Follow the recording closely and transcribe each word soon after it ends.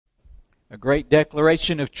A great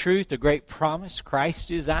declaration of truth, a great promise.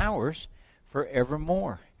 Christ is ours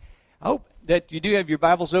forevermore. I hope that you do have your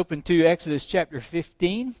Bibles open to Exodus chapter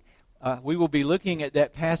 15. We will be looking at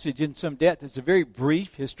that passage in some depth. It's a very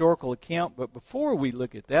brief historical account, but before we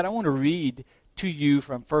look at that, I want to read to you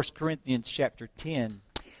from 1 Corinthians chapter 10.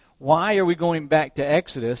 Why are we going back to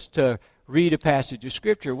Exodus to read a passage of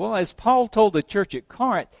Scripture? Well, as Paul told the church at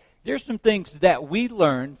Corinth, there's some things that we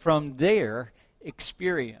learn from their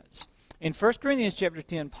experience. In 1 Corinthians chapter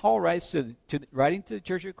 10, Paul writing to the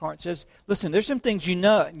church at Corinth, says, listen, there's some things you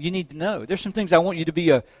need to know. There's some things I want you to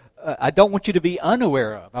be I don't want you to be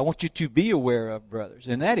unaware of. I want you to be aware of, brothers.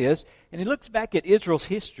 And that is, and he looks back at Israel's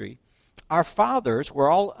history. Our fathers were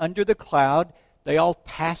all under the cloud. They all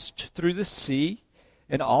passed through the sea.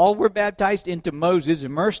 And all were baptized into Moses,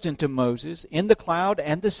 immersed into Moses, in the cloud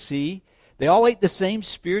and the sea. They all ate the same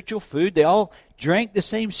spiritual food. They all drank the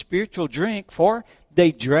same spiritual drink, for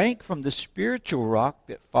they drank from the spiritual rock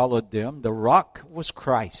that followed them. The rock was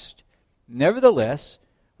Christ. Nevertheless,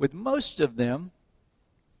 with most of them,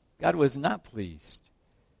 God was not pleased,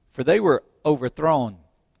 for they were overthrown.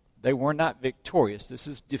 They were not victorious. This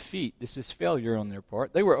is defeat. This is failure on their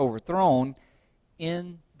part. They were overthrown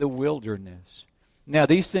in the wilderness. Now,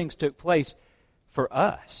 these things took place for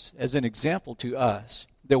us, as an example to us,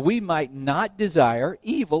 that we might not desire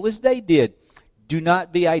evil as they did. Do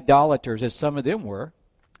not be idolaters, as some of them were.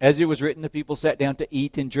 As it was written, the people sat down to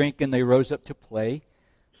eat and drink, and they rose up to play.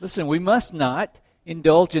 Listen, we must not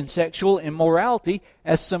indulge in sexual immorality,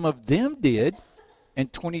 as some of them did,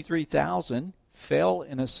 and 23,000 fell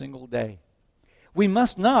in a single day. We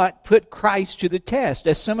must not put Christ to the test,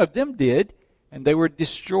 as some of them did, and they were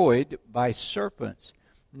destroyed by serpents,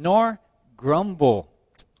 nor grumble,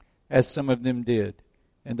 as some of them did,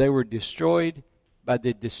 and they were destroyed by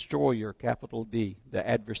the destroyer, capital D, the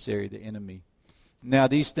adversary, the enemy. Now,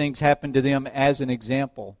 these things happened to them as an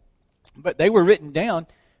example, but they were written down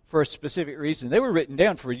for a specific reason. They were written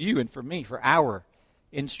down for you and for me, for our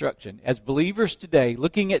instruction. As believers today,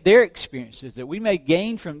 looking at their experiences, that we may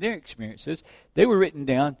gain from their experiences, they were written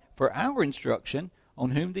down for our instruction,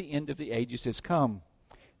 on whom the end of the ages has come.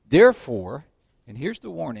 Therefore, and here's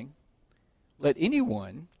the warning, let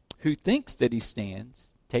anyone who thinks that he stands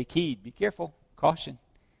take heed. Be careful, caution,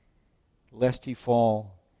 lest he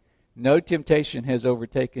fall. No temptation has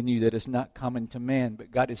overtaken you that is not common to man, but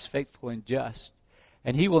God is faithful and just.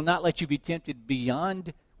 And he will not let you be tempted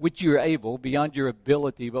beyond which you are able, beyond your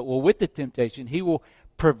ability, but with the temptation, he will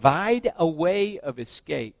provide a way of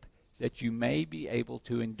escape that you may be able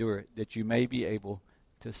to endure it, that you may be able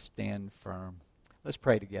to stand firm. Let's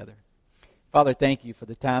pray together. Father, thank you for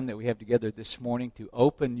the time that we have together this morning to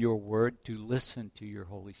open your word, to listen to your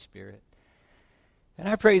Holy Spirit. And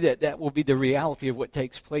I pray that that will be the reality of what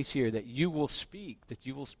takes place here, that you will speak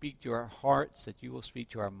to our hearts, that you will speak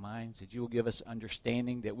to our minds, that you will give us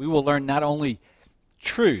understanding, that we will learn not only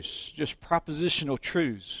truths, just propositional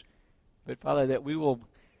truths, but Father, that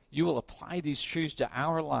you will apply these truths to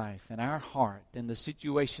our life and our heart and the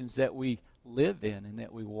situations that we live in and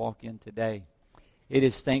that we walk in today. It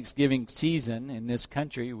is Thanksgiving season in this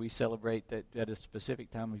country. We celebrate that at a specific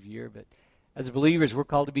time of year, but as believers, we're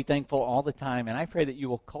called to be thankful all the time, and I pray that you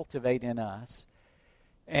will cultivate in us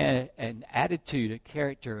an attitude, a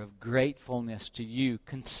character of gratefulness to you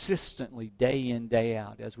consistently, day in, day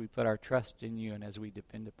out, as we put our trust in you and as we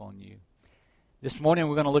depend upon you. This morning,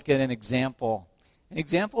 we're going to look at an example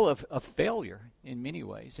of failure in many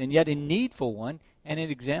ways, and yet a needful one, and an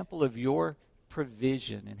example of your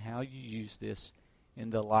provision and how you use this in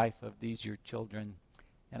the life of these your children.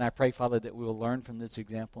 And I pray, Father, that we will learn from this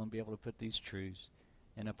example and be able to put these truths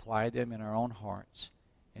and apply them in our own hearts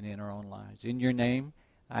and in our own lives. In your name,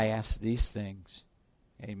 I ask these things.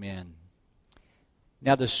 Amen.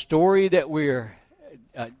 Now, the story that we're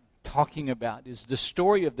talking about is the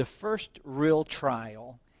story of the first real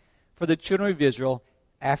trial for the children of Israel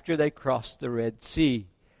after they crossed the Red Sea.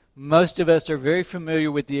 Most of us are very familiar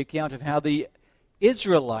with the account of how the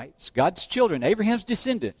Israelites, God's children, Abraham's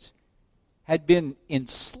descendants, had been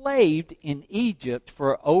enslaved in Egypt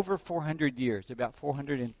for over 400 years, about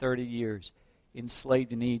 430 years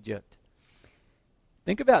enslaved in Egypt.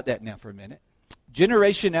 Think about that now for a minute.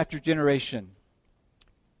 Generation after generation,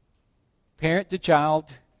 parent to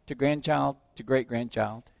child, to grandchild, to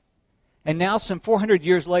great-grandchild. And now some 400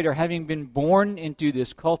 years later, having been born into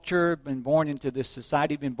this culture, been born into this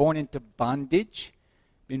society, been born into bondage,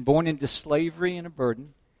 been born into slavery and a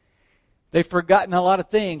burden, they've forgotten a lot of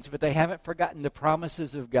things, but they haven't forgotten the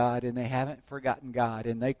promises of God, and they haven't forgotten God.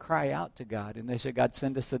 And they cry out to God, and they say, God,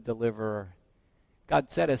 send us a deliverer. God,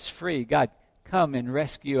 set us free. God, come and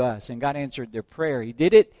rescue us. And God answered their prayer. He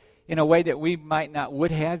did it in a way that we might not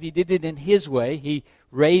would have. He did it in his way. He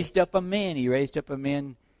raised up a man. He raised up a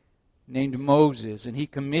man named Moses, and he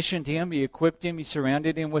commissioned him, he equipped him, he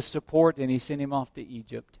surrounded him with support, and he sent him off to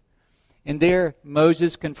Egypt. And there,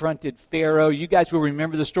 Moses confronted Pharaoh. You guys will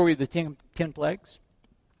remember the story of the 10 plagues?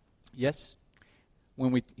 Yes?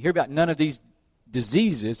 When we hear about none of these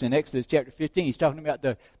diseases in Exodus chapter 15, he's talking about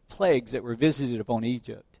the plagues that were visited upon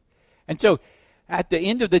Egypt. And so, at the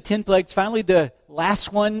end of the 10 plagues, finally the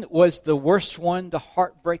last one was the worst one, the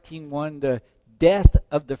heartbreaking one, the death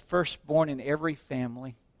of the firstborn in every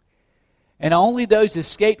family. And only those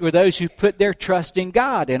escaped were those who put their trust in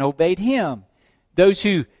God and obeyed Him. Those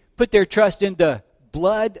who put their trust in the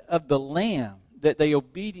blood of the Lamb that they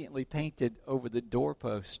obediently painted over the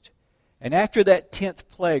doorpost. And after that 10th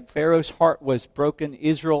plague, Pharaoh's heart was broken.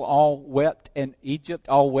 Israel all wept, and Egypt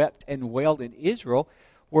all wept and wailed, and Israel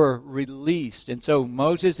were released. And so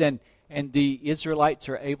Moses and the Israelites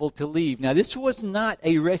are able to leave. Now, this was not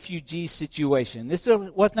a refugee situation. This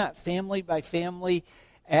was not family by family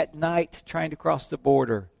at night trying to cross the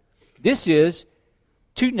border. This is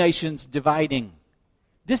two nations dividing.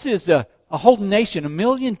 This is a whole nation, 1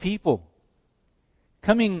 million people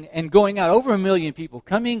coming and going out, over 1 million people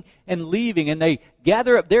coming and leaving, and they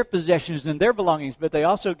gather up their possessions and their belongings, but they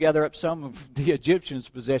also gather up some of the Egyptians'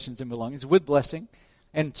 possessions and belongings with blessing,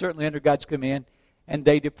 and certainly under God's command, and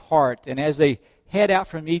they depart. And as they head out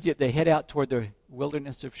from Egypt, they head out toward the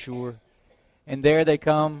wilderness of Shur, and there they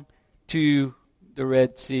come to the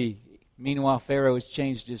Red Sea. Meanwhile, Pharaoh has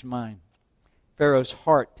changed his mind. Pharaoh's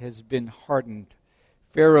heart has been hardened.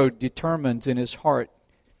 Pharaoh determines in his heart,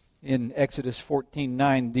 in Exodus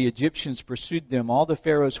 14:9, the Egyptians pursued them, all the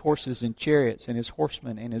Pharaoh's horses and chariots, and his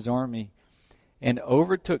horsemen and his army, and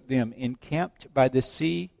overtook them, encamped by the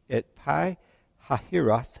sea at Pi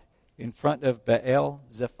Hahiroth, in front of Baal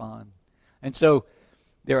Zephon. And so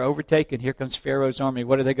they're overtaken. Here comes Pharaoh's army.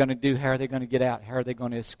 What are they going to do? How are they going to get out? How are they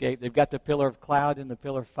going to escape? They've got the pillar of cloud and the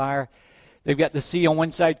pillar of fire. They've got the sea on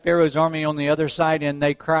one side, Pharaoh's army on the other side, and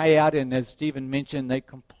they cry out, and as Stephen mentioned, they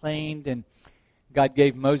complained, and God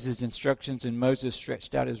gave Moses instructions, and Moses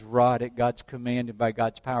stretched out his rod at God's command, and by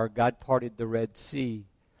God's power, God parted the Red Sea,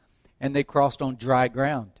 and they crossed on dry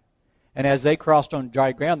ground. And as they crossed on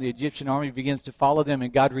dry ground, the Egyptian army begins to follow them,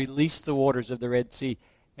 and God released the waters of the Red Sea,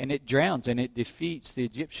 and it drowns, and it defeats the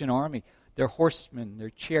Egyptian army, their horsemen, their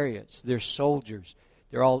chariots, their soldiers.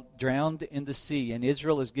 They're all drowned in the sea, and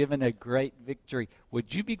Israel is given a great victory.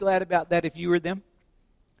 Would you be glad about that if you were them?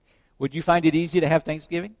 Would you find it easy to have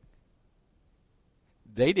Thanksgiving?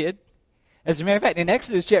 They did. As a matter of fact, in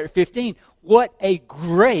Exodus chapter 15, what a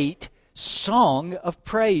great song of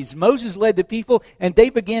praise. Moses led the people, and they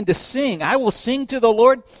began to sing. I will sing to the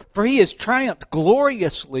Lord, for He has triumphed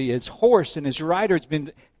gloriously. His horse and his rider has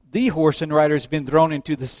been, the horse and rider has been thrown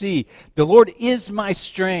into the sea. The Lord is my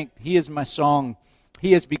strength. He is my song.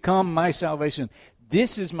 He has become my salvation.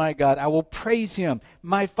 This is my God. I will praise Him.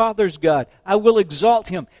 My Father's God. I will exalt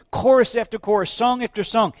Him. Chorus after chorus, song after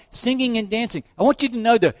song, singing and dancing. I want you to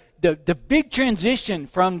know the big transition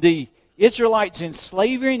from the Israelites in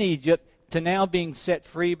slavery in Egypt to now being set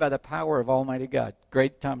free by the power of Almighty God.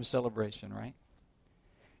 Great time of celebration, right?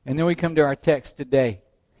 And then we come to our text today.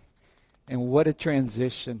 And what a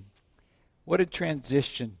transition. What a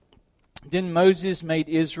transition. Then Moses made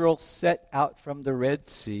Israel set out from the Red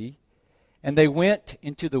Sea, and they went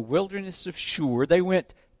into the wilderness of Shur. They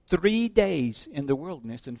went 3 days in the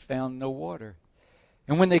wilderness and found no water.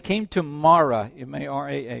 And when they came to Marah,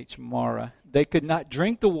 M-A-R-A-H, Marah, they could not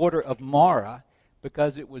drink the water of Marah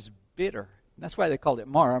because it was bitter. And that's why they called it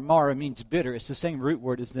Marah. Marah means bitter. It's the same root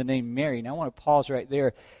word as the name Mary. And I want to pause right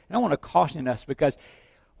there, and I want to caution us, because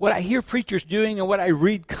what I hear preachers doing and what I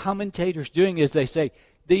read commentators doing is they say,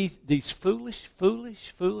 these foolish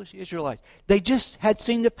Israelites, they just had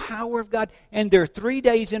seen the power of God, and they're 3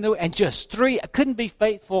 days into it, and just couldn't be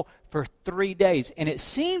faithful for 3 days. And it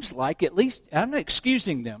seems like, at least, I'm not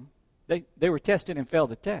excusing them, they were tested and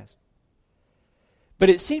failed the test. But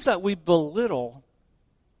it seems like we belittle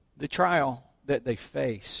the trial that they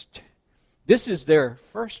faced. This is their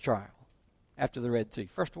first trial after the Red Sea,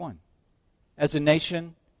 first one. As a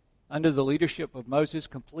nation, under the leadership of Moses,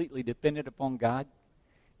 completely dependent upon God,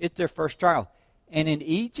 it's their first trial. And in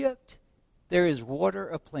Egypt, there is water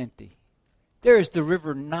aplenty. There is the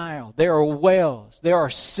river Nile. There are wells. There are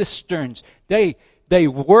cisterns. They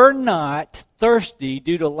were not thirsty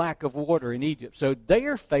due to lack of water in Egypt. So they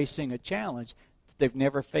are facing a challenge that they've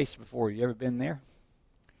never faced before. You ever been there?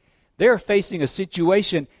 They are facing a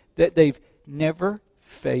situation that they've never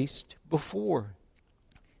faced before.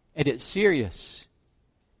 And it's serious.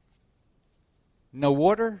 No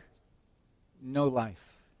water, no life.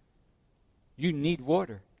 You need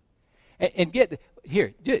water. And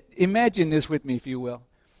imagine this with me, if you will.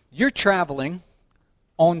 You're traveling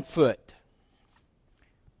on foot.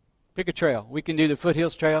 Pick a trail. We can do the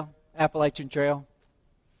Foothills Trail, Appalachian Trail,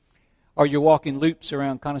 or you're walking loops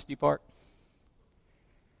around Conisty Park.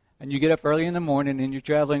 And you get up early in the morning and you're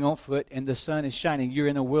traveling on foot and the sun is shining. You're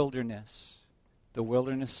in a wilderness, the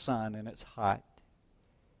wilderness sun, and it's hot.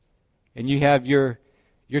 And you're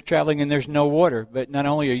traveling and there's no water. But not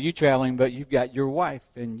only are you traveling, but you've got your wife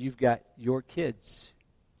and you've got your kids.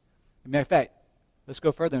 As a matter of fact, let's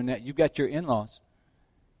go further than that. You've got your in-laws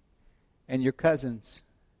and your cousins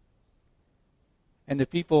and the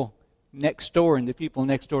people next door and the people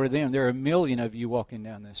next door to them. There are 1 million of you walking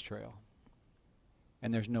down this trail.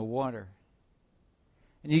 And there's no water.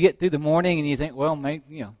 And you get through the morning and you think, well,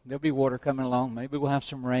 maybe, there'll be water coming along. Maybe we'll have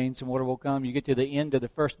some rain, some water will come. You get to the end of the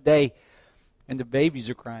first day and the babies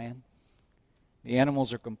are crying. The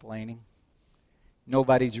animals are complaining.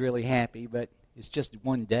 Nobody's really happy, but it's just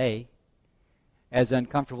one day. As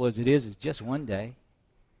uncomfortable as it is, it's just one day.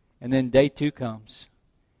 And then day 2 comes.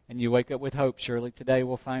 And you wake up with hope. Surely today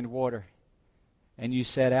we'll find water. And you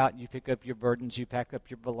set out, you pick up your burdens, you pack up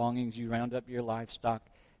your belongings, you round up your livestock,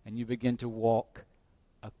 and you begin to walk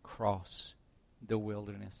across the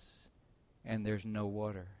wilderness. And there's no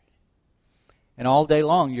water. And all day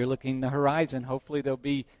long you're looking the horizon. Hopefully there'll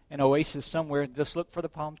be an oasis somewhere. Just look for the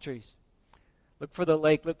palm trees. Look for the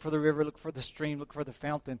lake, look for the river, look for the stream, look for the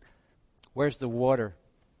fountain. Where's the water?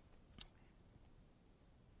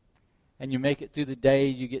 And you make it through the day,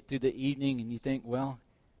 you get through the evening, and you think, well,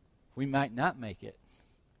 we might not make it.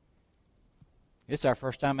 It's our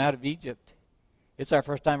first time out of Egypt. It's our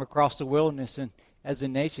first time across the wilderness and as a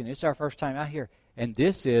nation. It's our first time out here. And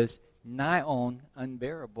this is nigh on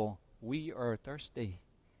unbearable. We are thirsty.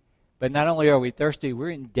 But not only are we thirsty, we're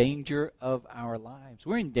in danger of our lives.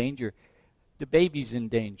 We're in danger. The baby's in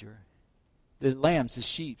danger. The lambs, the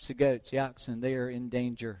sheep, the goats, the oxen, they are in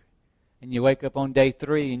danger. And you wake up on day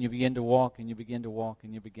 3 and you begin to walk and you begin to walk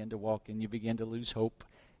and you begin to walk and you begin to lose hope.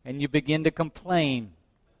 And you begin to complain.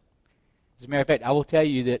 As a matter of fact, I will tell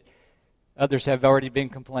you that others have already been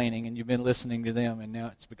complaining and you've been listening to them and now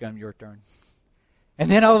it's become your turn. And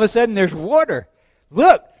then all of a sudden there's water.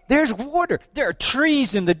 Look, there's water. There are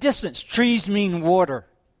trees in the distance. Trees mean water.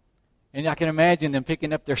 And I can imagine them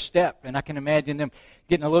picking up their step and I can imagine them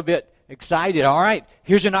getting a little bit excited. All right,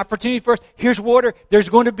 here's an opportunity for us. Here's water. There's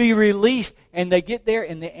going to be relief. And they get there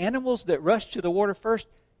and the animals that rush to the water first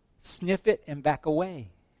sniff it and back away.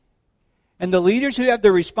 And the leaders who have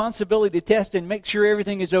the responsibility to test and make sure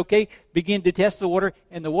everything is okay begin to test the water,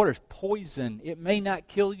 and the water is poison. It may not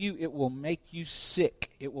kill you. It will make you sick.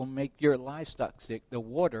 It will make your livestock sick. The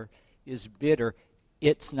water is bitter.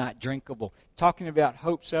 It's not drinkable. Talking about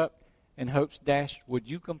hopes up and hopes dashed, would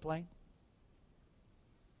you complain?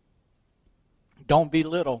 Don't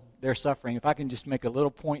belittle their suffering. If I can just make a little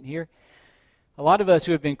point here. A lot of us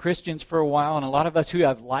who have been Christians for a while and a lot of us who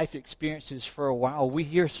have life experiences for a while, we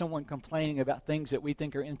hear someone complaining about things that we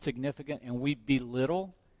think are insignificant and we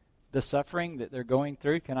belittle the suffering that they're going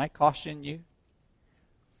through. Can I caution you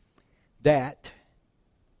that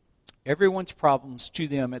everyone's problems to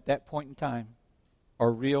them at that point in time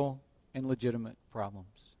are real and legitimate problems?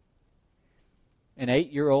 An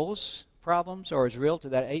 8-year-old's problems are as real to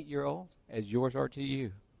that 8-year-old as yours are to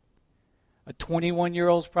you. A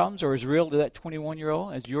 21-year-old's problems are as real to that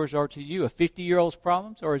 21-year-old as yours are to you. A 50-year-old's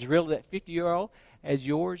problems are as real to that 50-year-old as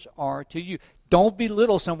yours are to you. Don't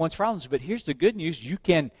belittle someone's problems, but here's the good news. You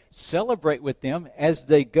can celebrate with them as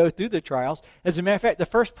they go through the trials. As a matter of fact, the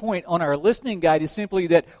first point on our listening guide is simply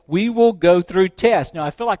that we will go through tests. Now, I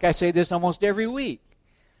feel like I say this almost every week.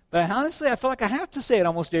 But honestly, I feel like I have to say it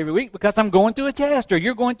almost every week because I'm going through a test, or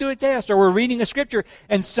you're going through a test, or we're reading a scripture,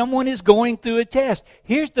 and someone is going through a test.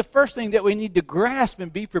 Here's the first thing that we need to grasp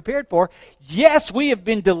and be prepared for. Yes, we have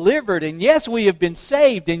been delivered, and yes, we have been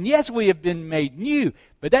saved, and yes, we have been made new.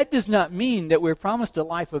 But that does not mean that we're promised a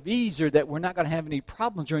life of ease or that we're not going to have any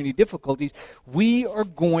problems or any difficulties. We are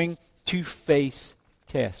going to face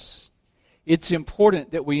tests. It's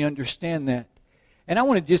important that we understand that. And I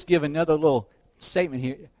want to just give another little statement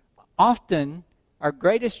here. Often, our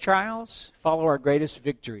greatest trials follow our greatest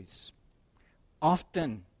victories.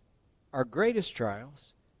 Often, our greatest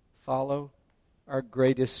trials follow our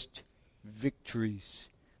greatest victories.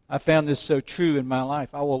 I found this so true in my life.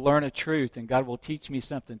 I will learn a truth, and God will teach me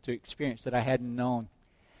something to experience that I hadn't known.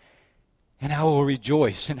 And I will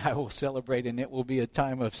rejoice, and I will celebrate, and it will be a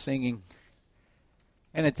time of singing,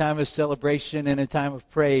 and a time of celebration, and a time of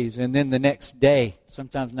praise. And then the next day,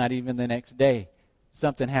 sometimes not even the next day,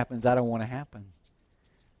 something happens I don't want to happen.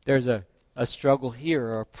 There's a a struggle here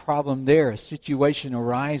or a problem there, a situation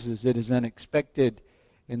arises that is unexpected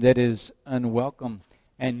and that is unwelcome,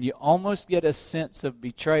 and you almost get a sense of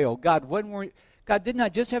betrayal. God, didn't I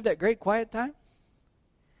just have that great quiet time?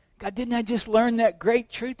 God, didn't I just learn that great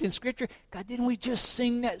truth in Scripture? God, didn't we just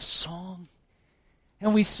sing that song?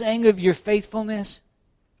 And we sang of your faithfulness.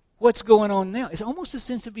 What's going on now? It's almost a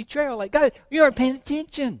sense of betrayal. Like, God, you aren't paying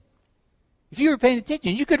attention. If you were paying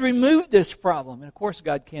attention, you could remove this problem. And of course,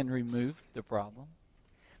 God can remove the problem.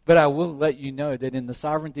 But I will let you know that in the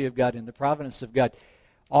sovereignty of God, in the providence of God,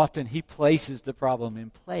 often He places the problem in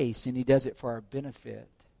place, and He does it for our benefit.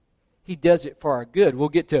 He does it for our good. We'll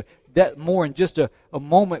get to that more in just a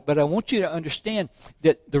moment, but I want you to understand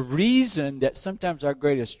that the reason that sometimes our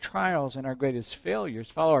greatest trials and our greatest failures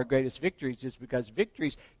follow our greatest victories is because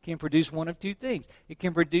victories can produce one of two things. It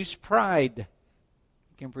can produce pride.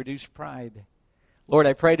 It can produce pride. Lord,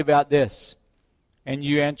 I prayed about this, and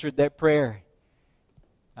you answered that prayer.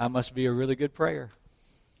 I must be a really good prayer.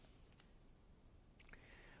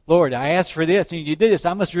 Lord, I asked for this, and you did this.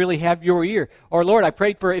 I must really have your ear. Or, Lord, I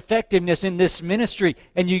prayed for effectiveness in this ministry,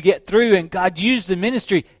 and you get through, and God used the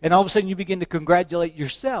ministry, and all of a sudden you begin to congratulate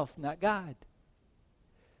yourself, not God.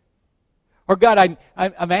 Or, God,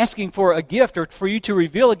 I'm asking for a gift, or for you to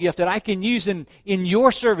reveal a gift that I can use in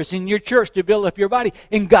your service, in your church, to build up your body.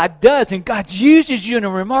 And God does, and God uses you in a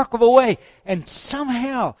remarkable way. And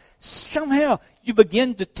somehow, you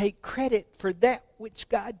begin to take credit for that which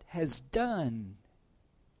God has done.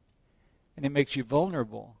 And it makes you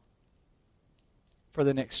vulnerable for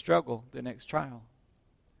the next struggle, the next trial,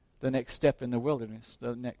 the next step in the wilderness,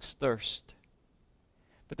 the next thirst.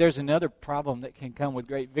 But there's another problem that can come with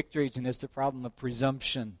great victories, and it's the problem of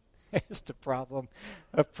presumption. It's the problem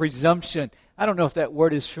of presumption. I don't know if that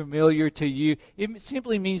word is familiar to you. It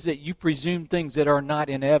simply means that you presume things that are not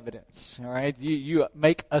in evidence. All right? You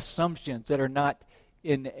make assumptions that are not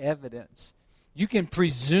in evidence. You can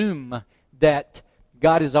presume that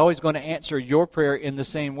God is always going to answer your prayer in the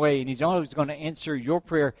same way, and He's always going to answer your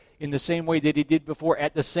prayer in the same way that He did before,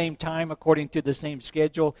 at the same time, according to the same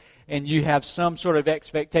schedule, and you have some sort of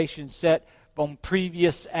expectation set on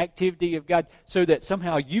previous activity of God, so that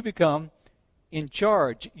somehow you become in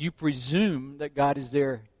charge. You presume that God is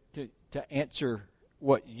there to answer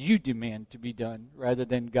what you demand to be done, rather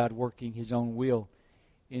than God working His own will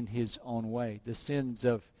in His own way. The sins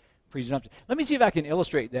of presumption. Let me see if I can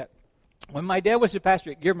illustrate that. When my dad was a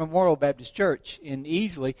pastor at Gear Memorial Baptist Church in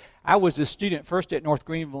Easley, I was a student first at North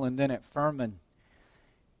Greenville and then at Furman.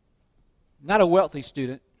 Not a wealthy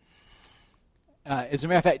student. As a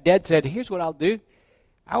matter of fact, Dad said, here's what I'll do.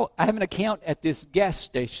 I have an account at this gas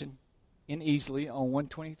station in Easley on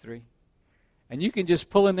 123. And you can just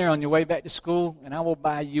pull in there on your way back to school, and I will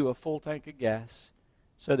buy you a full tank of gas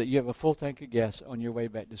so that you have a full tank of gas on your way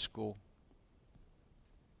back to school.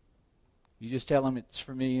 You just tell them it's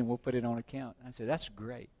for me, and we'll put it on account. I said, that's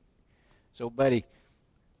great. So, buddy,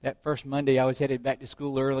 that first Monday, I was headed back to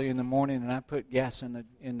school early in the morning, and I put gas in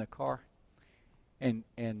the car, and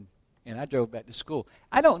I drove back to school.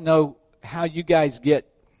 I don't know how you guys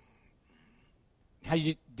how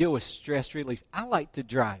you deal with stress relief. I like to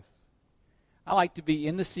drive. I like to be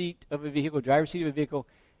in the seat of a vehicle, driver's seat of a vehicle,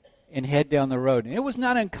 and head down the road. And it was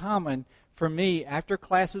not uncommon for me, after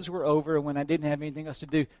classes were over and when I didn't have anything else to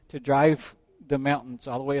do, to drive the mountains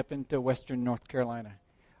all the way up into western North Carolina.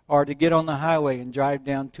 Or to get on the highway and drive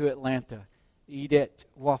down to Atlanta, eat at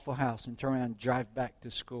Waffle House, and turn around and drive back to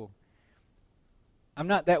school. I'm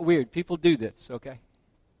not that weird. People do this, okay?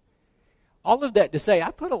 All of that to say, I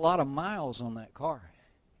put a lot of miles on that car.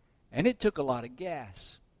 And it took a lot of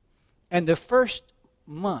gas. And the first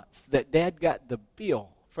month that Dad got the bill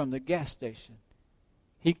from the gas station,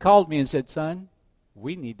 he called me and said, son,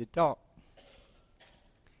 we need to talk.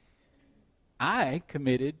 I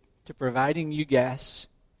committed to providing you gas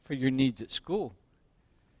for your needs at school.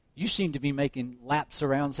 You seem to be making laps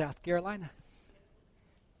around South Carolina.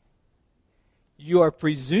 You are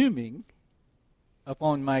presuming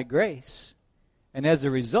upon my grace, and as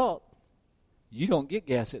a result, you don't get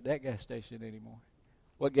gas at that gas station anymore.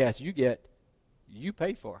 What gas you get, you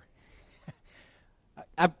pay for.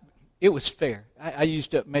 It was fair. I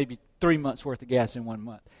used up maybe 3 months' worth of gas in 1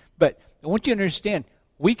 month. But I want you to understand,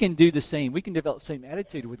 we can do the same. We can develop the same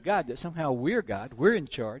attitude with God, that somehow we're God, we're in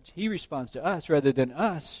charge. He responds to us rather than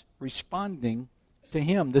us responding to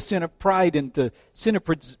Him. The sin of pride and the sin of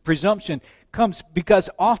presumption comes because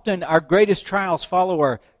often our greatest trials follow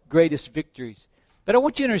our greatest victories. But I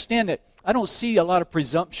want you to understand that I don't see a lot of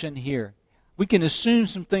presumption here. We can assume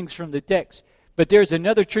some things from the text, but there's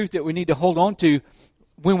another truth that we need to hold on to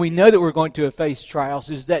when we know that we're going to face trials,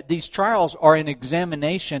 is that these trials are an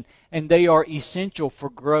examination and they are essential for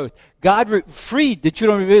growth. God freed the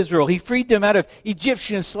children of Israel. He freed them out of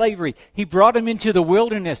Egyptian slavery. He brought them into the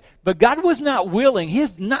wilderness. But God was not willing,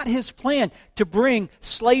 not His plan, to bring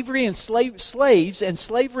slavery and slaves and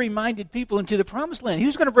slavery-minded people into the promised land. He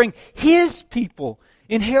was going to bring His people,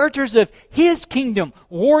 inheritors of His kingdom,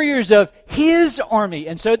 warriors of His army.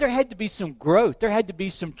 And so there had to be some growth. There had to be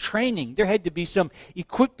some training. There had to be some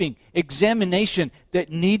equipping, examination that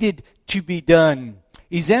needed to be done.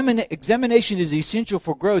 Examination is essential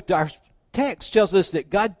for growth. Our text tells us that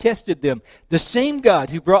God tested them. The same God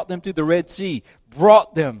who brought them to the Red Sea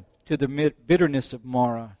brought them to the bitterness of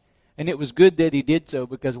Marah. And it was good that He did so,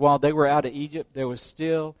 because while they were out of Egypt, there was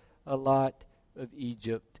still a lot of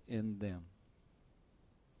Egypt in them.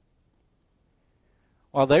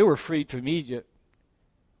 While they were freed from Egypt,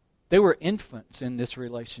 they were infants in this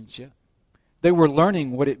relationship. They were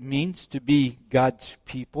learning what it means to be God's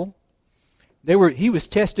people. He was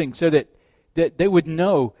testing so that they would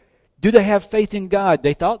know, do they have faith in God?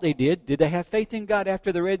 They thought they did. Did they have faith in God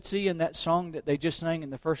after the Red Sea and that song that they just sang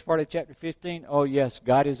in the first part of chapter 15? Oh yes,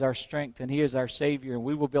 God is our strength and He is our Savior, and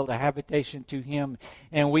we will build a habitation to Him,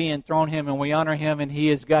 and we enthrone Him and we honor Him, and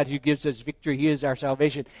He is God who gives us victory. He is our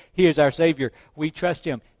salvation. He is our Savior. We trust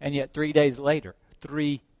Him. And yet 3 days later,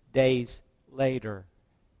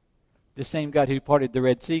 the same God who parted the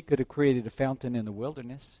Red Sea could have created a fountain in the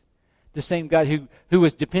wilderness. The same God who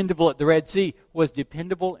was dependable at the Red Sea was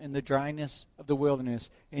dependable in the dryness of the wilderness.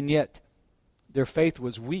 And yet, their faith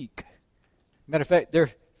was weak. Matter of fact, their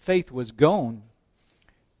faith was gone.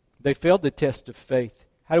 They failed the test of faith.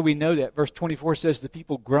 How do we know that? Verse 24 says the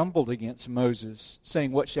people grumbled against Moses,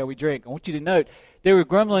 saying, "What shall we drink?" I want you to note, they were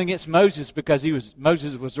grumbling against Moses because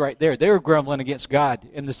Moses was right there. They were grumbling against God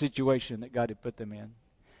in the situation that God had put them in.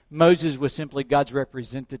 Moses was simply God's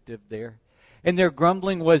representative there. And their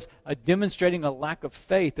grumbling was demonstrating a lack of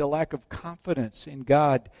faith, a lack of confidence in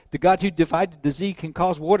God. The God who divided the sea can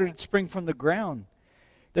cause water to spring from the ground.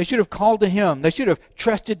 They should have called to Him. They should have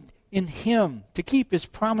trusted in Him to keep His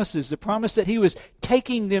promises, the promise that He was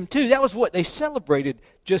taking them to. That was what they celebrated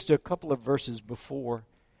just a couple of verses before.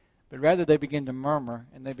 But rather they began to murmur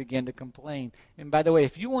and they began to complain. And by the way,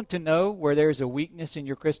 if you want to know where there is a weakness in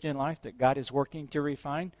your Christian life that God is working to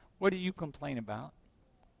refine, what do you complain about?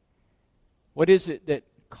 What is it that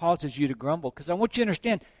causes you to grumble? Because I want you to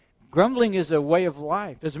understand, grumbling is a way of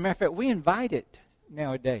life. As a matter of fact, we invite it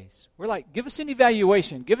nowadays. We're like, give us an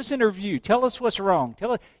evaluation, give us an review, tell us what's wrong.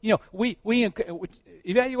 Tell us,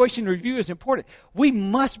 evaluation and review is important. We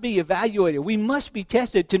must be evaluated. We must be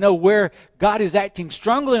tested to know where God is acting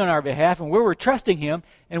strongly on our behalf and where we're trusting Him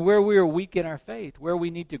and where we are weak in our faith, where we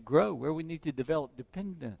need to grow, where we need to develop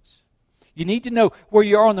dependence. You need to know where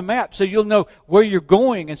you are on the map so you'll know where you're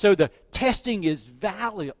going. And so the testing is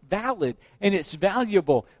valid and it's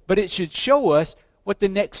valuable, but it should show us what the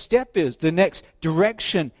next step is, the next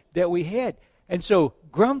direction that we head. And so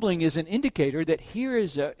grumbling is an indicator that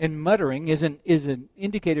and muttering is an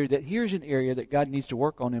indicator that here's an area that God needs to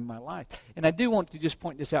work on in my life. And I do want to just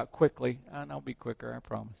point this out quickly, and I'll be quicker, I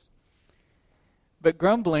promise. But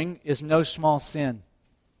grumbling is no small sin.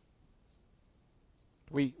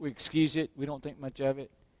 We excuse it. We don't think much of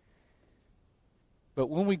it. But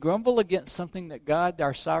when we grumble against something that God,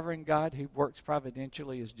 our sovereign God who works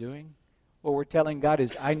providentially, is doing, what we're telling God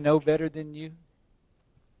is, I know better than you.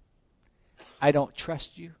 I don't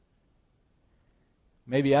trust you.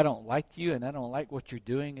 Maybe I don't like you and I don't like what you're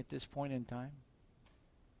doing at this point in time.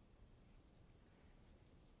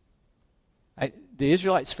 The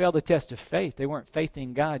Israelites failed the test of faith. They weren't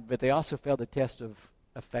faithing God, but they also failed the test of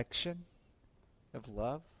affection, of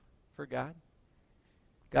love for God.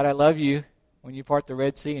 God, I love you when you part the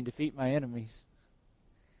Red Sea and defeat my enemies.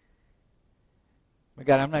 But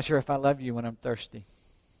God, I'm not sure if I love you when I'm thirsty.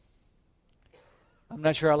 I'm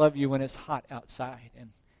not sure I love you when it's hot outside and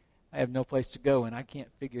I have no place to go and I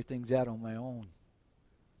can't figure things out on my own.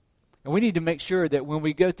 And we need to make sure that when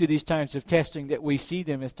we go through these times of testing that we see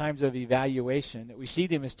them as times of evaluation, that we see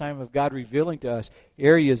them as time of God revealing to us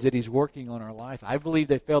areas that He's working on our life. I believe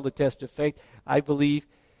they failed the test of faith. I believe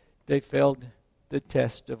they failed the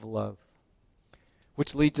test of love.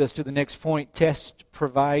 Which leads us to the next point. Tests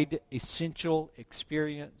provide essential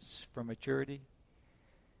experience for maturity.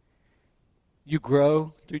 You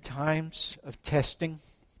grow through times of testing.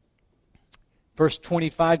 Verse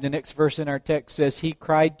 25, the next verse in our text says, He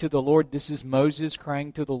cried to the Lord. This is Moses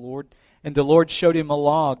crying to the Lord. And the Lord showed him a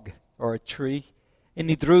log or a tree, and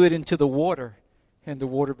He threw it into the water, and the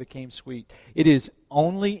water became sweet. It is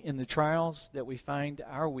only in the trials that we find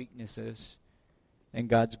our weaknesses and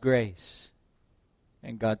God's grace.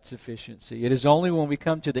 and God's sufficiency. It is only when we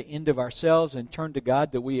come to the end of ourselves and turn to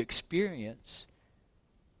God that we experience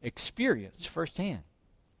firsthand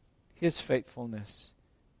His faithfulness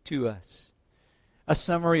to us. A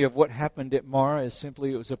summary of what happened at Marah is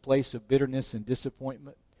simply it was a place of bitterness and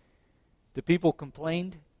disappointment. The people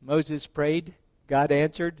complained, Moses prayed, God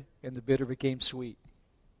answered, and the bitter became sweet.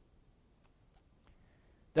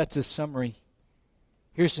 That's a summary.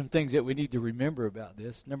 Here's some things that we need to remember about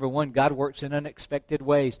this. Number one, God works in unexpected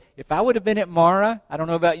ways. If I would have been at Marah, I don't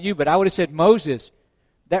know about you, but I would have said, Moses,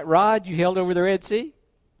 that rod you held over the Red Sea,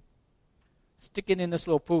 stick it in this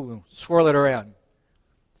little pool and swirl it around.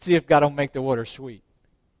 See if God will make the water sweet.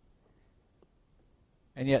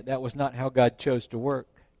 And yet that was not how God chose to work.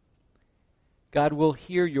 God will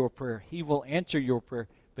hear your prayer. He will answer your prayer.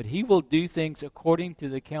 But He will do things according to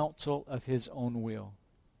the counsel of His own will.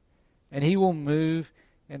 And He will move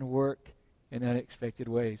and work in unexpected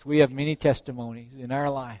ways. We have many testimonies in our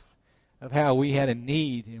life of how we had a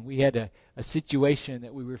need and we had a situation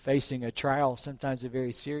that we were facing, a trial, sometimes a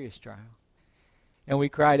very serious trial. And we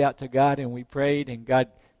cried out to God and we prayed and God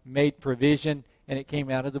made provision and it came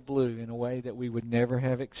out of the blue in a way that we would never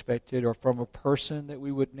have expected, or from a person that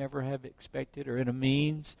we would never have expected, or in a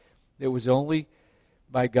means that was only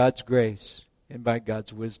by God's grace and by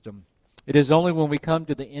God's wisdom. It is only when we come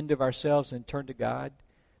to the end of ourselves and turn to God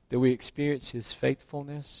that we experience His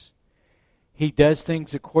faithfulness. He does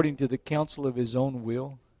things according to the counsel of His own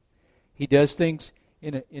will. He does things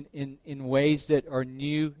in ways that are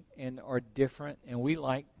new and are different, and we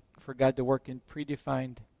like for God to work in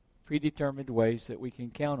predetermined ways that we can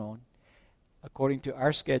count on according to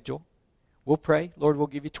our schedule. We'll pray. Lord, we'll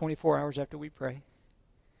give you 24 hours after we pray.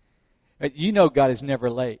 You know God is never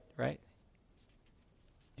late, right?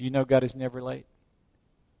 Do you know God is never late?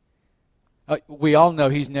 We all know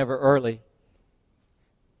He's never early,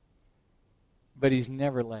 but He's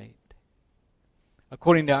never late.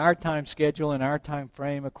 According to our time schedule and our time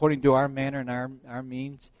frame, according to our manner and our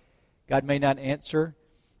means, God may not answer,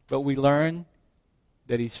 but we learn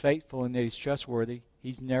that He's faithful and that He's trustworthy.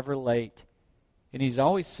 He's never late, and He's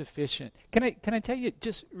always sufficient. Can I tell you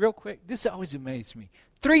just real quick? This always amazed me.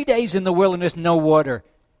 3 days in the wilderness, no water,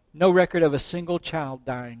 no record of a single child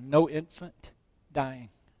dying, no infant dying.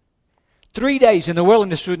 3 days in the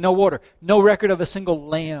wilderness with no water, no record of a single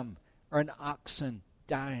lamb or an oxen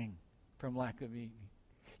dying from lack of eating.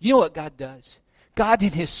 You know what God does? God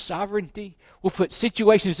in His sovereignty will put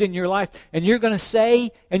situations in your life and you're going to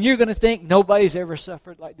say and you're going to think, nobody's ever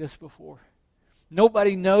suffered like this before.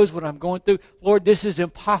 Nobody knows what I'm going through. Lord, this is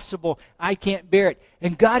impossible. I can't bear it.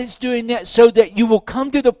 And God is doing that so that you will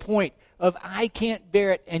come to the point of I can't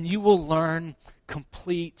bear it, and you will learn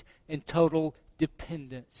complete and total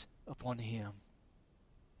dependence upon Him.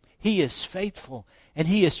 He is faithful and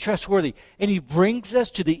He is trustworthy. And He brings us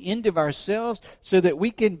to the end of ourselves so that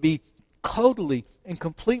we can be totally and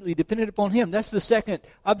completely dependent upon Him. That's the second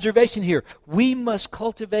observation here. We must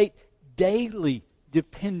cultivate daily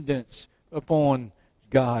dependence upon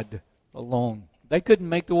God alone. They couldn't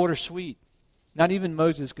make the water sweet. Not even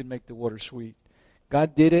Moses could make the water sweet.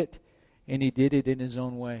 God did it, and He did it in His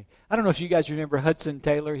own way. I don't know if you guys remember Hudson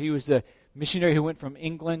Taylor. He was a missionary who went from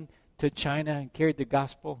England to China and carried the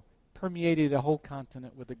gospel, permeated a whole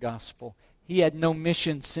continent with the gospel. He had no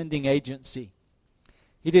mission sending agency.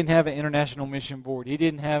 He didn't have an international mission board. He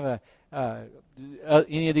didn't have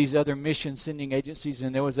any of these other mission sending agencies.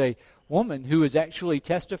 And there was a woman who was actually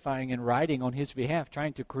testifying and writing on his behalf,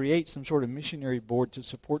 trying to create some sort of missionary board to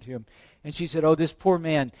support him. And she said, this poor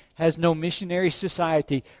man has no missionary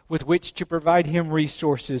society with which to provide him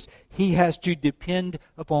resources. He has to depend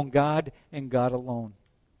upon God and God alone.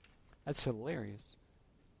 That's hilarious.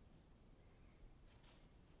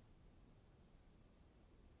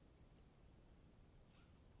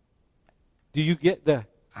 Do you get the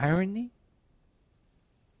irony?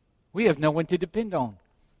 We have no one to depend on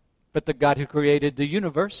but the God who created the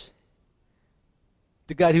universe,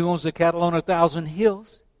 the God who owns the cattle on 1,000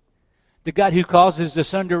 hills, the God who causes the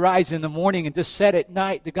sun to rise in the morning and to set at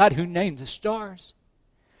night, the God who named the stars.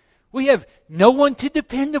 We have no one to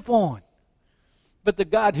depend upon but the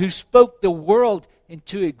God who spoke the world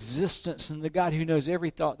into existence, and the God who knows every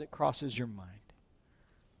thought that crosses your mind,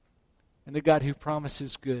 and the God who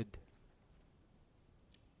promises good,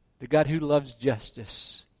 the God who loves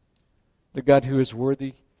justice, the God who is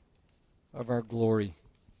worthy of our glory.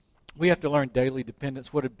 We have to learn daily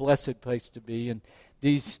dependence. What a blessed place to be. And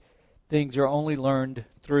these things are only learned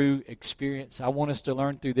through experience. I want us to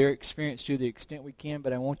learn through their experience to the extent we can,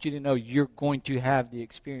 but I want you to know you're going to have the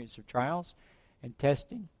experience of trials and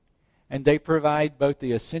testing. And they provide both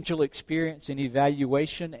the essential experience and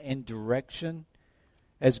evaluation and direction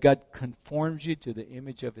as God conforms you to the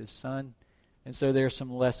image of His Son. And so there are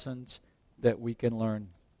some lessons that we can learn.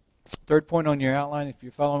 Third point on your outline, if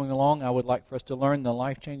you're following along, I would like for us to learn the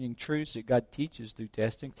life-changing truths that God teaches through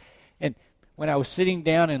testing. And when I was sitting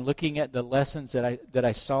down and looking at the lessons that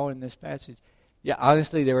I saw in this passage, yeah,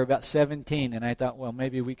 honestly, there were about 17, and I thought, well,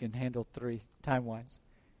 maybe we can handle 3 time-wise.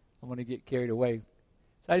 I'm going to get carried away.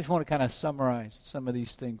 So I just want to kind of summarize some of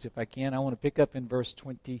these things if I can. I want to pick up in verse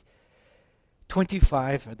 25,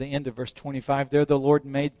 at the end of verse 25. There the Lord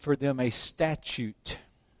made for them a statute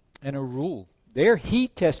and a rule. There He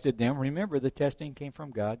tested them. Remember, the testing came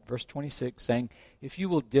from God. Verse 26 saying, if you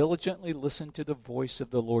will diligently listen to the voice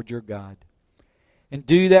of the Lord your God, and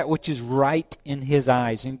do that which is right in His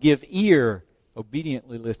eyes, and give ear,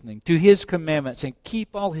 obediently listening, to His commandments, and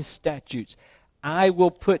keep all His statutes, I will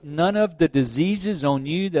put none of the diseases on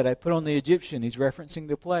you that I put on the Egyptian. He's referencing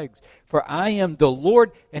the plagues. For I am the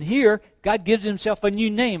Lord. And here, God gives Himself a new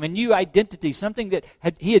name, a new identity, something that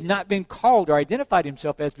He had not been called or identified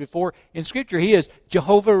Himself as before in Scripture. He is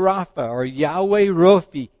Jehovah Rapha, or Yahweh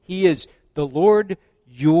Rophi. He is the Lord,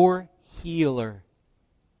 your healer.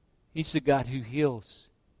 He's the God who heals.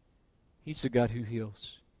 He's the God who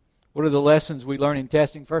heals. What are the lessons we learn in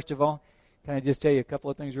testing? First of all, can I just tell you a couple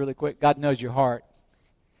of things really quick? God knows your heart.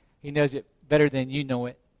 He knows it better than you know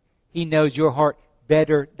it. He knows your heart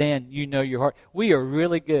better than you know your heart. We are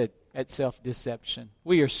really good at self-deception.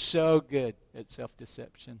 We are so good at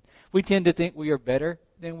self-deception. We tend to think we are better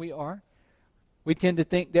than we are. We tend to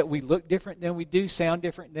think that we look different than we do, sound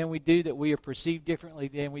different than we do, that we are perceived differently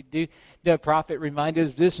than we do. The prophet reminded us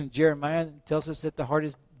of this in Jeremiah. It tells us that the heart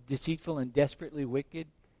is deceitful and desperately wicked.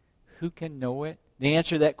 Who can know it? The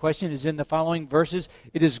answer to that question is in the following verses.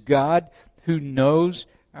 It is God who knows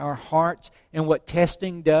our hearts. And what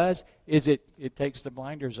testing does is it takes the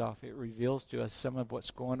blinders off. It reveals to us some of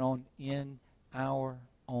what's going on in our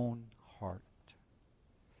own heart.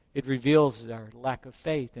 It reveals our lack of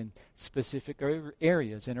faith in specific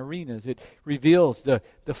areas and arenas. It reveals the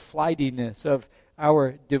flightiness of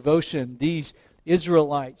our devotion. These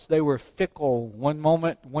Israelites, they were fickle. One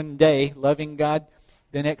moment, one day, loving God,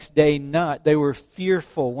 the next day not. They were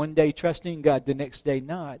fearful, one day trusting God, the next day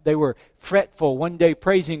not. They were fretful, one day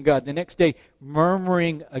praising God, the next day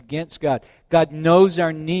murmuring against God. God knows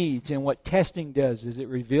our needs, and what testing does is it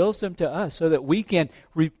reveals them to us so that we can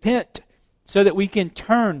repent, so that we can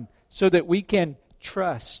turn, so that we can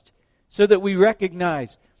trust, so that we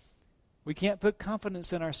recognize we can't put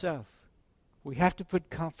confidence in ourselves. We have to put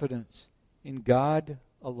confidence in God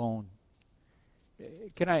alone.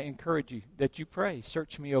 Can I encourage you that you pray,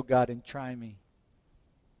 search me, O God, and try me.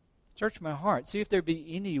 Search my heart. See if there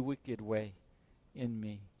be any wicked way in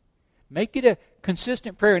me. Make it a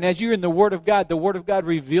consistent prayer. And as you're in the Word of God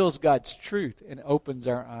reveals God's truth and opens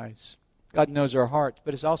our eyes. God knows our hearts,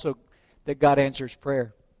 but it's also that God answers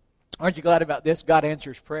prayer. Aren't you glad about this? God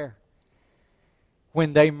answers prayer.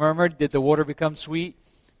 When they murmured, did the water become sweet?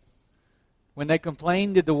 When they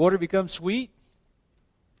complained, did the water become sweet?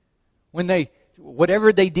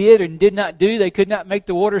 Whatever they did and did not do, they could not make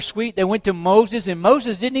the water sweet. They went to Moses, and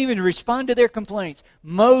Moses didn't even respond to their complaints.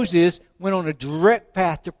 Moses went on a direct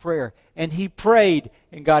path to prayer, and he prayed,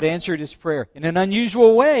 and God answered his prayer in an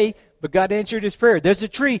unusual way, but God answered his prayer. There's a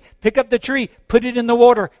tree. Pick up the tree. Put it in the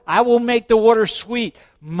water. I will make the water sweet.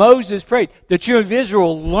 Moses prayed. The children of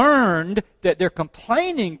Israel learned that their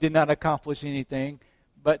complaining did not accomplish anything,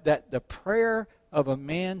 but that the prayer of a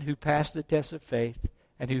man who passed the test of faith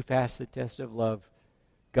and who passed the test of love,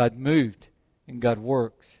 God moved and God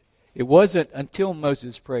worked. It wasn't until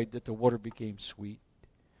Moses prayed that the water became sweet.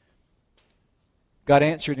 God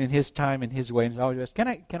answered in His time and His way. And always, can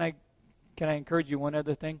I encourage you one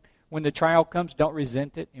other thing? When the trial comes, don't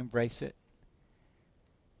resent it. Embrace it.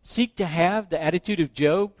 Seek to have the attitude of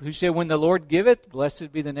Job, who said, when the Lord giveth,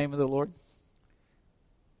 blessed be the name of the Lord.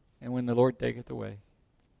 And when the Lord taketh away,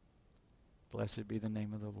 blessed be the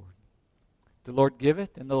name of the Lord. The Lord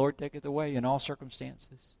giveth, and the Lord taketh away in all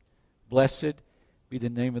circumstances. Blessed be the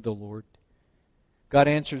name of the Lord. God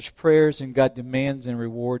answers prayers, and God demands and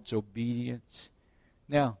rewards obedience.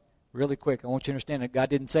 Now, really quick, I want you to understand that God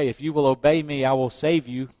didn't say, if you will obey me, I will save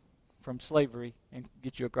you from slavery and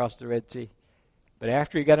get you across the Red Sea. But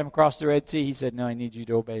after He got him across the Red Sea, He said, no, I need you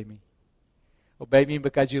to obey me. Obey me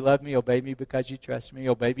because you love me. Obey me because you trust me.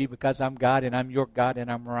 Obey me because I'm God, and I'm your God,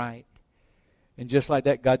 and I'm right. And just like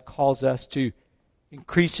that, God calls us to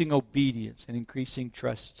increasing obedience and increasing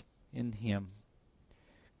trust in Him.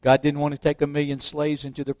 God didn't want to take 1,000,000 slaves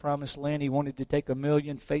into the promised land. He wanted to take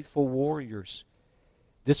 1,000,000 faithful warriors.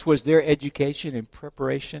 This was their education and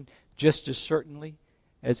preparation just as certainly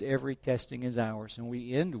as every testing is ours. And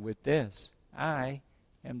we end with this. I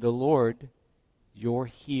am the Lord, your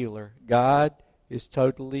healer. God is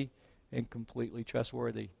totally and completely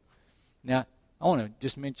trustworthy. Now, I want to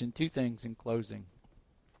just mention two things in closing.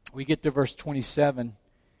 We get to verse 27,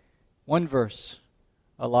 one verse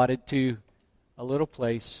allotted to a little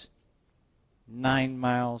place 9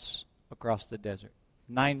 miles across the desert.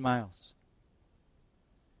 9 miles.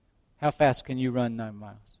 How fast can you run 9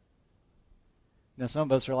 miles? Now, some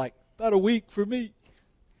of us are like, about a week for me.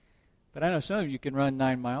 But I know some of you can run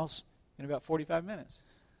 9 miles in about 45 minutes.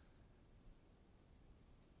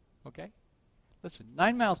 Okay? Listen,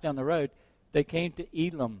 9 miles down the road, they came to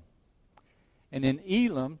Elim. And in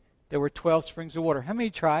Elim, there were 12 springs of water. How many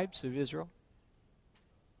tribes of Israel?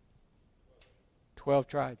 12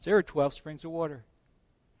 tribes. There were 12 springs of water.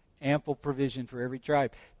 Ample provision for every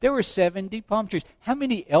tribe. There were 70 palm trees. How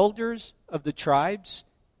many elders of the tribes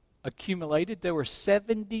accumulated? There were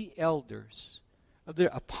 70 elders.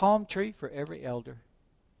 A palm tree for every elder.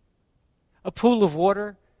 A pool of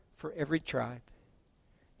water for every tribe.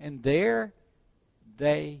 And there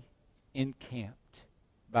they encamped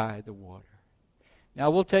by the water. Now, I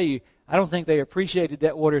will tell you, I don't think they appreciated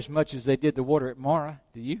that water as much as they did the water at Marah.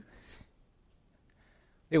 Do you?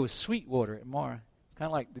 It was sweet water at Marah. It's kind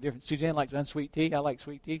of like the difference. Suzanne likes unsweet tea. I like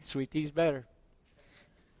sweet tea. Sweet tea's better.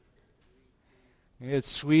 It's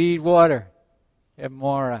sweet water at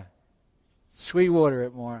Marah. Sweet water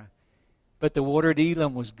at Marah. But the water at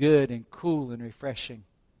Elim was good and cool and refreshing.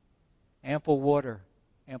 Ample water,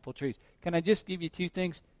 ample trees. Can I just give you two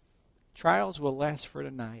things? Trials will last for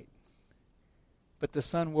tonight, but the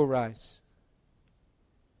sun will rise.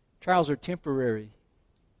 Trials are temporary.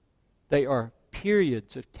 They are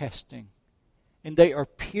periods of testing. And they are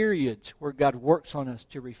periods where God works on us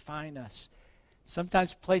to refine us.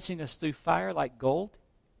 Sometimes placing us through fire like gold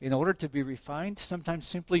in order to be refined. Sometimes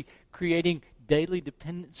simply creating daily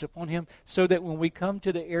dependence upon Him so that when we come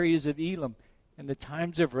to the areas of Elim and the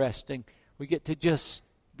times of resting, we get to just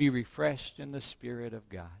be refreshed in the Spirit of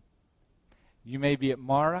God. You may be at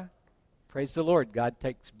Marah. Praise the Lord. God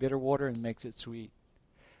takes bitter water and makes it sweet.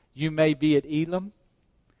 You may be at Elim.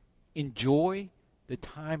 Enjoy the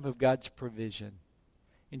time of God's provision.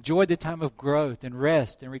 Enjoy the time of growth and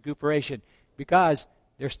rest and recuperation because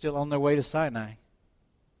they're still on their way to Sinai.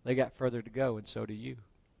 They got further to go, and so do you.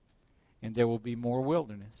 And there will be more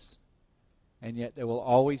wilderness. And yet there will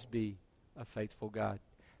always be a faithful God.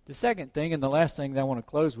 The second thing and the last thing that I want to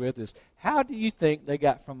close with is, how do you think they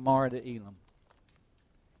got from Marah to Elim?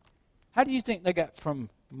 How do you think they got from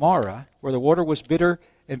Marah, where the water was bitter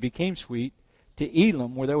and became sweet, to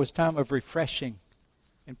Elim, where there was time of refreshing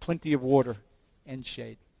and plenty of water and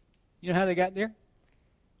shade? You know how they got there?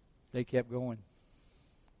 They kept going.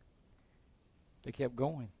 They kept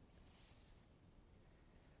going.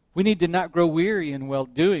 We need to not grow weary in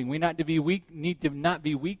well-doing. We need to not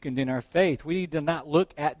be weakened in our faith. We need to not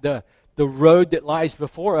look at the road that lies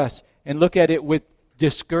before us and look at it with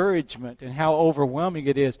discouragement and how overwhelming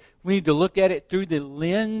it is. We need to look at it through the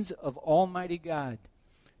lens of Almighty God,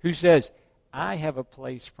 who says, I have a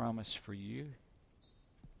place promised for you.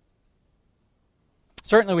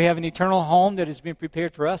 Certainly we have an eternal home that has been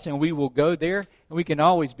prepared for us, and we will go there, and we can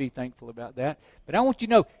always be thankful about that. But I want you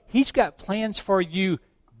to know, He's got plans for you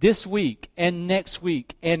this week and next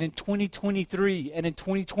week and in 2023 and in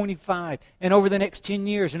 2025 and over the next 10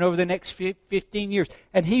 years and over the next 15 years.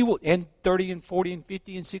 And He will, and 30 and 40 and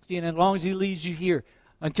 50 and 60, and as long as He leaves you here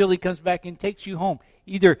until He comes back and takes you home.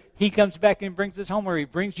 Either He comes back and brings us home or He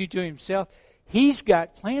brings you to Himself. He's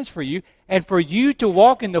got plans for you. And for you to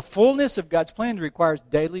walk in the fullness of God's plan requires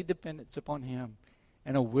daily dependence upon Him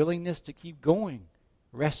and a willingness to keep going,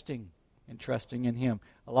 resting and trusting in Him.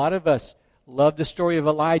 A lot of us love the story of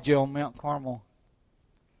Elijah on Mount Carmel,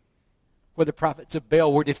 where the prophets of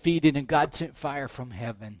Baal were defeated and God sent fire from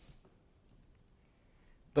heaven.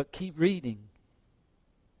 But keep reading.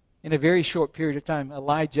 In a very short period of time,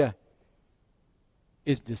 Elijah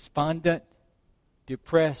is despondent,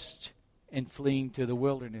 depressed, and fleeing to the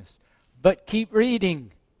wilderness. But keep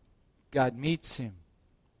reading. God meets him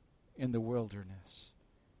in the wilderness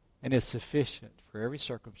and is sufficient for every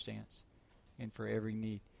circumstance and for every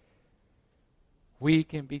need. We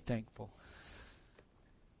can be thankful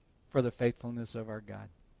for the faithfulness of our God.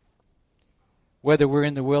 Whether we're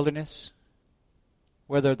in the wilderness,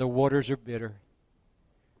 whether the waters are bitter,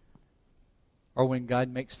 or when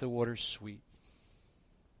God makes the waters sweet.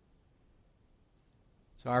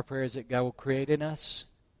 So our prayer is that God will create in us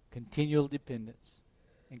continual dependence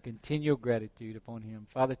and continual gratitude upon Him.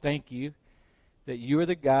 Father, thank You that You are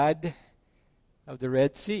the God of the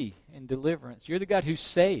Red Sea and deliverance. You're the God who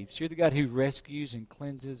saves. You're the God who rescues and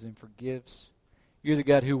cleanses and forgives. You're the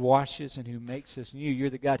God who washes and who makes us new. You're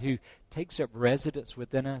the God who takes up residence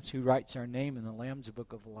within us, who writes our name in the Lamb's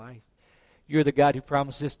Book of Life. You're the God who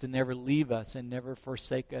promises to never leave us and never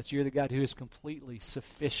forsake us. You're the God who is completely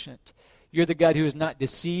sufficient. You're the God who is not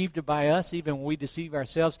deceived by us, even when we deceive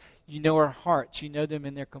ourselves. You know our hearts. You know them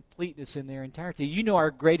in their completeness, in their entirety. You know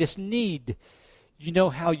our greatest need. You know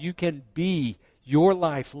how you can be your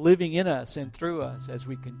life living in us and through us as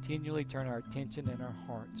we continually turn our attention and our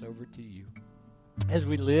hearts over to you, as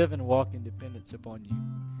we live and walk in dependence upon you.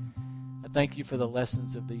 I thank you for the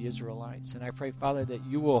lessons of the Israelites, and I pray, Father, that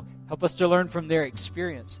you will help us to learn from their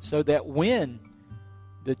experience so that when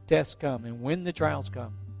the tests come and when the trials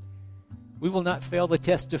come, we will not fail the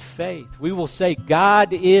test of faith. We will say,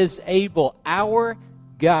 God is able. Our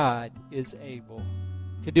God is able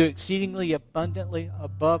to do exceedingly abundantly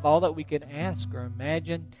above all that we can ask or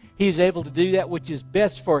imagine. He is able to do that which is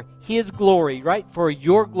best for His glory, right for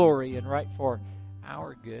your glory and right for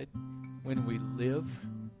our good when we live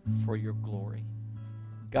for your glory.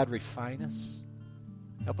 God, refine us.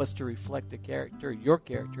 Help us to reflect the character, your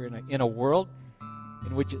character, in a world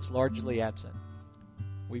in which it's largely absent.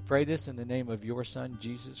 We pray this in the name of your Son,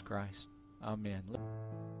 Jesus Christ. Amen.